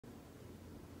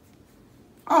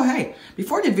Oh hey,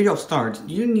 before the video starts,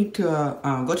 you need to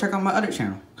go check out my other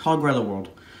channel called Reupload,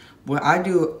 where I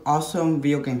do awesome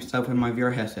video game stuff with my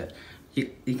VR headset.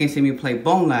 You can see me play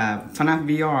Bone Lab, FNAF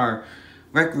VR,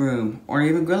 Rec Room, or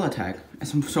even Gorilla Tag, and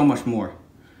so much more.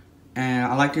 And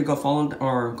I'd like to go follow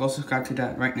or go subscribe to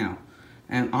that right now.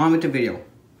 And on with the video.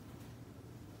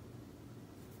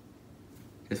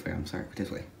 This way, I'm sorry, this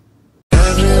way.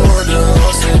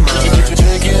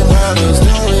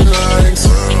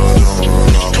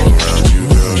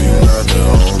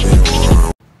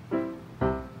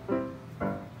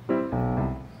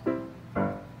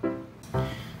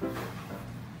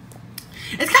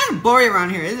 It's kind of boring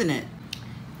around here, isn't it?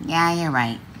 Yeah, you're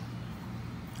right.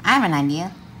 I have an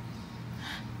idea.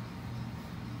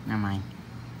 Never mind.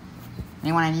 What do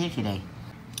you want to do today?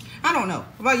 I don't know.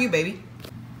 What about you, baby?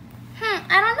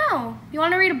 I don't know. You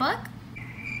want to read a book?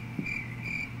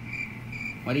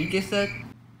 What did you just say?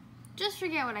 Just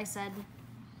forget what I said.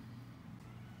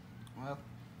 Well,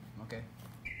 okay.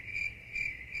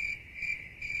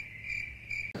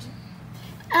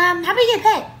 How about you get a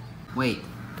pet? Wait,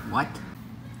 what?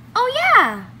 Oh,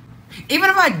 yeah. Even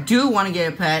if I do want to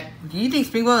get a pet, do you think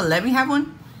Springboard will let me have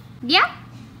one? Yeah?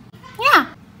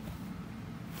 Yeah.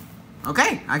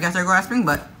 Okay, I guess I'll go ask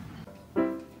Springbutt.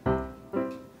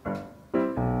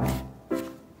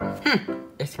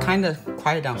 It's kind of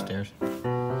quiet downstairs.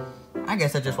 I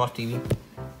guess I just watch TV.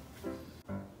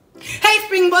 Hey,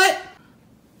 Springbutt!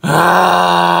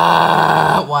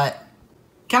 What?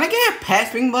 Can I get a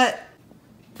pet, Springbutt?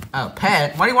 A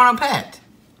pet? Why do you want a pet?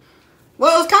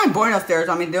 Well, it's kind of boring upstairs.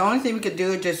 I mean, the only thing we could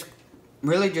do is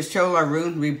just chill in our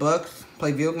room, read books,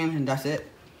 play video games, and that's it.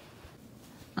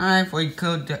 Alright, well, you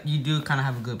do kind of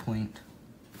have a good point.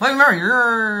 But remember,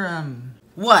 you're,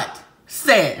 what?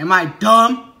 Say it. Am I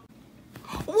dumb?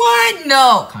 What?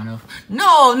 No. Kind of.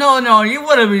 No. You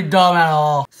wouldn't be dumb at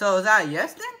all. So, is that a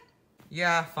yes then?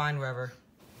 Yeah, fine, whatever.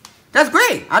 That's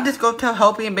great. I'll just go tell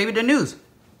Helpy and Baby the news.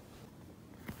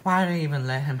 Why did I even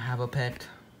let him have a pet?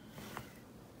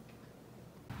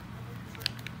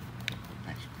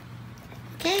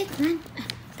 Okay, come on.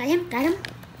 Got him.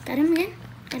 Got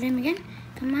him again.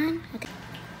 Come on. Okay.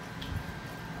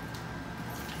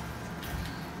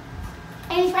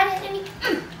 And he's running at me.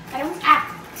 Got him.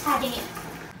 Dang it.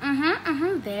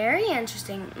 Very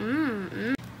interesting.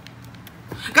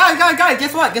 Guys,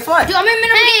 guess what? Dude, I'm in the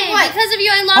middle of the game. What? Because of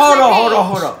you, I lost my page.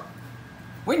 Hold up.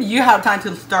 When do you have time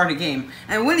to start a game?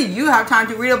 And when do you have time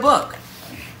to read a book?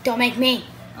 Don't make me.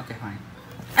 Okay, fine.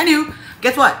 Anywho,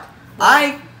 guess what?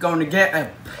 I'm going to get a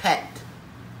pet.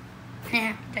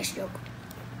 Nice joke.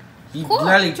 You Cool.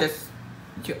 literally just,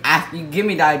 you give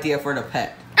me the idea for the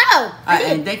pet. Oh,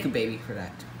 And thank you, baby, for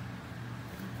that.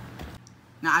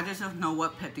 Now, I just don't know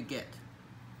what pet to get.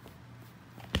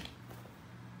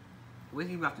 What is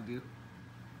he about to do?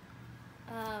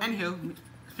 Anywho,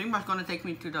 Springbutt's going to take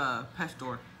me to the pet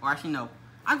store. Or actually, no.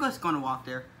 I'm just going to walk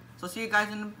there. So, see you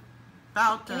guys in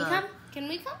about... Can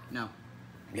we come? No.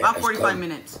 Yeah, About 45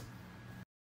 minutes.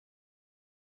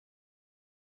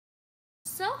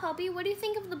 So, Helpy, what do you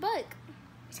think of the book?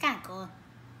 It's kind of cool.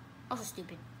 Also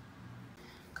stupid.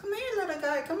 Come here, little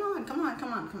guy. Come on.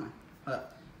 Hold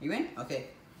up. You in? Okay.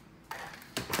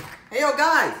 Hey, yo,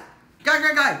 guys.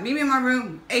 Guys. Meet me in my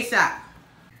room ASAP.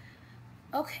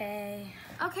 Okay,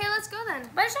 let's go then.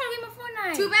 But I just want to get my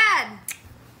Fortnite. Too bad.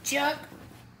 Chuck.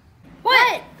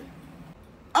 What?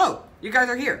 Oh, you guys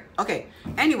are here. Okay.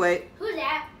 Anyway. Who's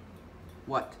that?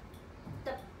 What?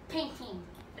 The painting.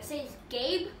 It says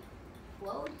Gabe.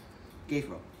 Whoa.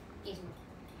 Gabriel.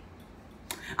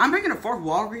 I'm breaking the fourth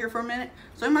wall over here for a minute,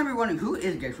 so you might be wondering, who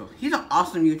is Gabriel? He's an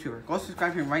awesome YouTuber. Go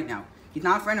subscribe to him right now. He's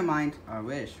not a friend of mine, I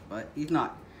wish, but he's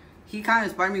not. He kind of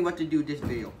inspired me what to do this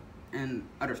video and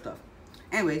other stuff.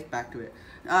 Anyways, back to it.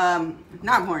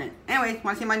 Not important. Anyways,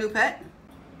 want to see my new pet?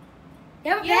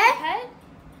 You have a pet?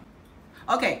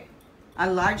 Okay, I'd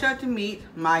like you to meet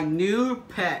my new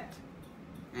pet.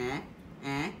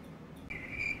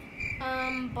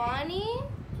 Bonnie?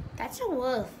 That's a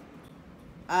wolf.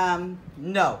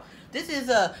 No. This is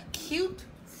a cute,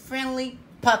 friendly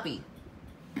puppy.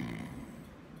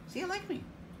 See, I like me.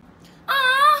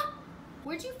 Aww!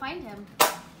 Where'd you find him?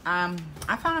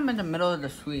 I found him in the middle of the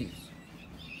streets.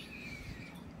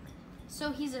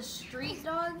 So he's a street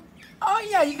dog? Oh,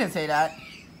 yeah, you can say that.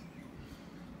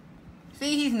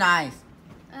 See, he's nice.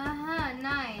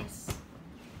 Nice.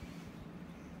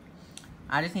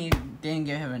 I just didn't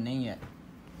give him a name yet.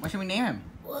 What should we name him?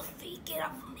 Wolfie, get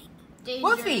off of me.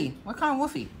 Wolfie! What kind of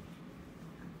Wolfie?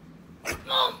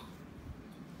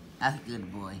 That's a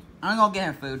good boy. I'm gonna go get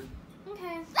him food.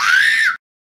 Okay.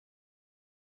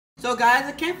 So guys,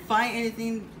 I can't find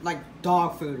anything like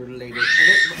dog food related.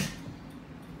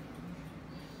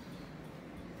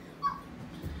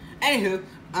 Anywho,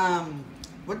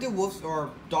 what do wolves or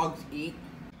dogs eat?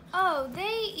 Oh,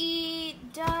 they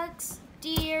eat ducks,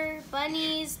 deer,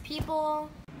 bunnies, people.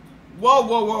 Whoa,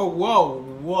 whoa, whoa, whoa,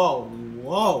 whoa,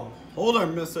 whoa. Hold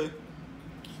on, mister.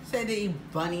 Said they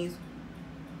eat bunnies.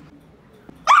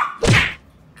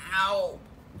 Ow.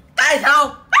 Guys,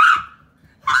 help!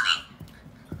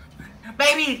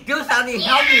 Baby, do something,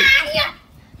 help me!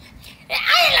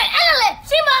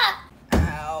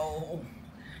 Ow.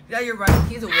 Yeah, you're right,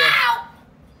 he's a wolf. Ow!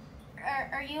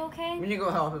 Are you okay? We need to go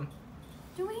help him.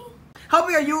 Do we? Help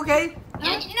me, are you okay? No,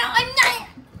 I'm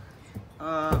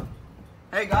not.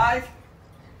 Hey guys.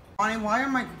 Bonnie, why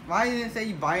didn't it say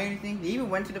you buy anything? You even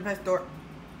went to the pet store.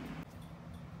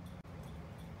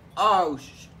 Oh,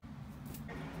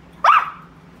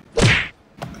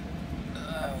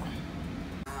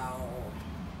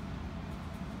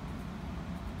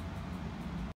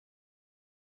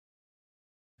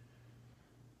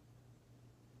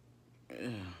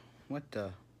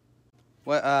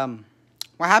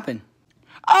 what happened?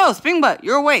 Oh, Spring Butt,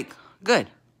 you're awake. Good.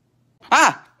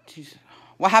 Ah, jeez.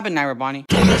 What happened, Naira Bonnie?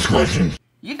 Don't ask questions.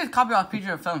 You just copied off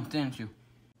picture of film, didn't you?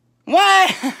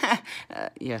 What?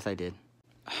 Yes, I did.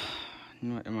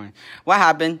 Never mind. What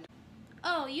happened?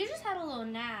 Oh, you just had a little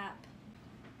nap.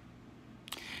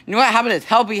 You know what? How about this?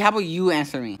 How about you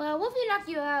answer me? Well, Wolfie knocked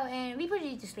you out and we put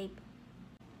you to sleep.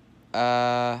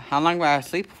 How long were I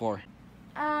asleep for?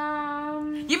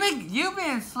 You've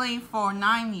been asleep for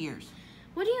 9 years.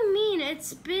 What do you mean?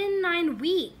 It's been 9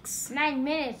 weeks. 9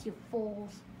 minutes, you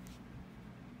fools.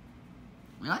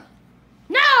 Really?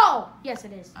 No! Yes,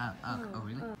 it is. Oh,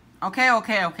 really? Okay,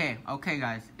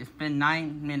 guys. It's been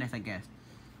 9 minutes, I guess.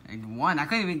 And one, I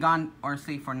couldn't even gone or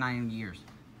sleep for 9 years.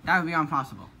 That would be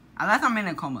impossible. Unless I'm in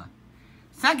a coma.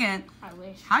 Second, I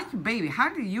wish. How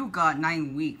do you got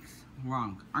 9 weeks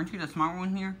wrong? Aren't you the smart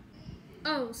one here?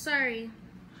 Oh, sorry.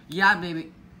 Yeah,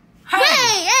 baby.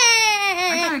 Hey! Hey!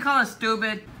 Are you gonna call us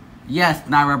stupid? Yes,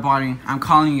 Naira Bonnie. I'm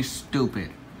calling you stupid.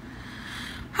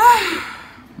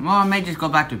 Well, I may just go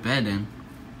back to bed then.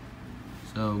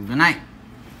 So, good night.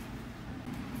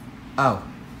 Oh.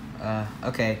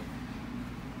 Okay.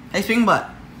 Hey, Spring Butt.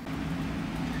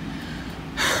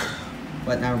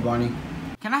 What, Naira Bonnie?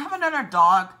 Can I have another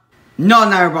dog? No,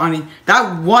 Naira Bonnie.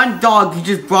 That one dog you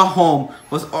just brought home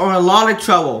was in a lot of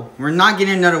trouble. We're not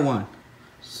getting another one.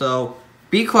 So,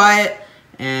 be quiet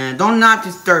and don't not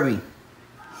disturb me.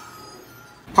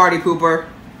 Party pooper.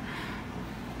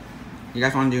 You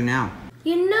guys want to do now?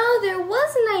 You know, there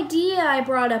was an idea I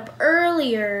brought up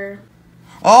earlier.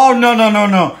 Oh,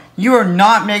 no. You are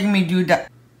not making me do that.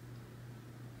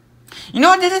 You know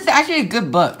what? This is actually a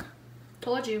good book.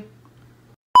 Told you.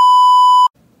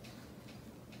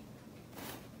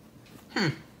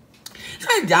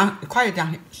 Quiet down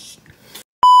here. Shh.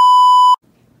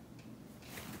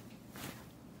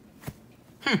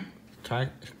 Try.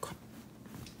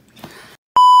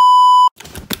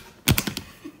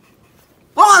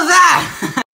 What was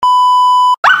that?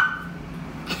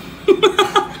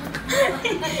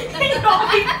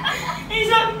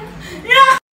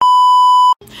 Yeah.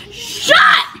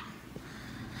 Shut!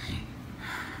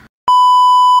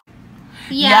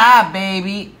 Yeah,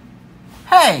 baby.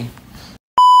 Hey.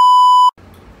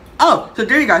 Oh, so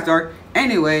there you guys are.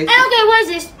 Anyways. Okay, what is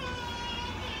this?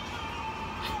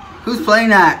 Who's playing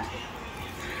that?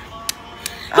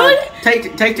 Take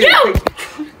two. Take two.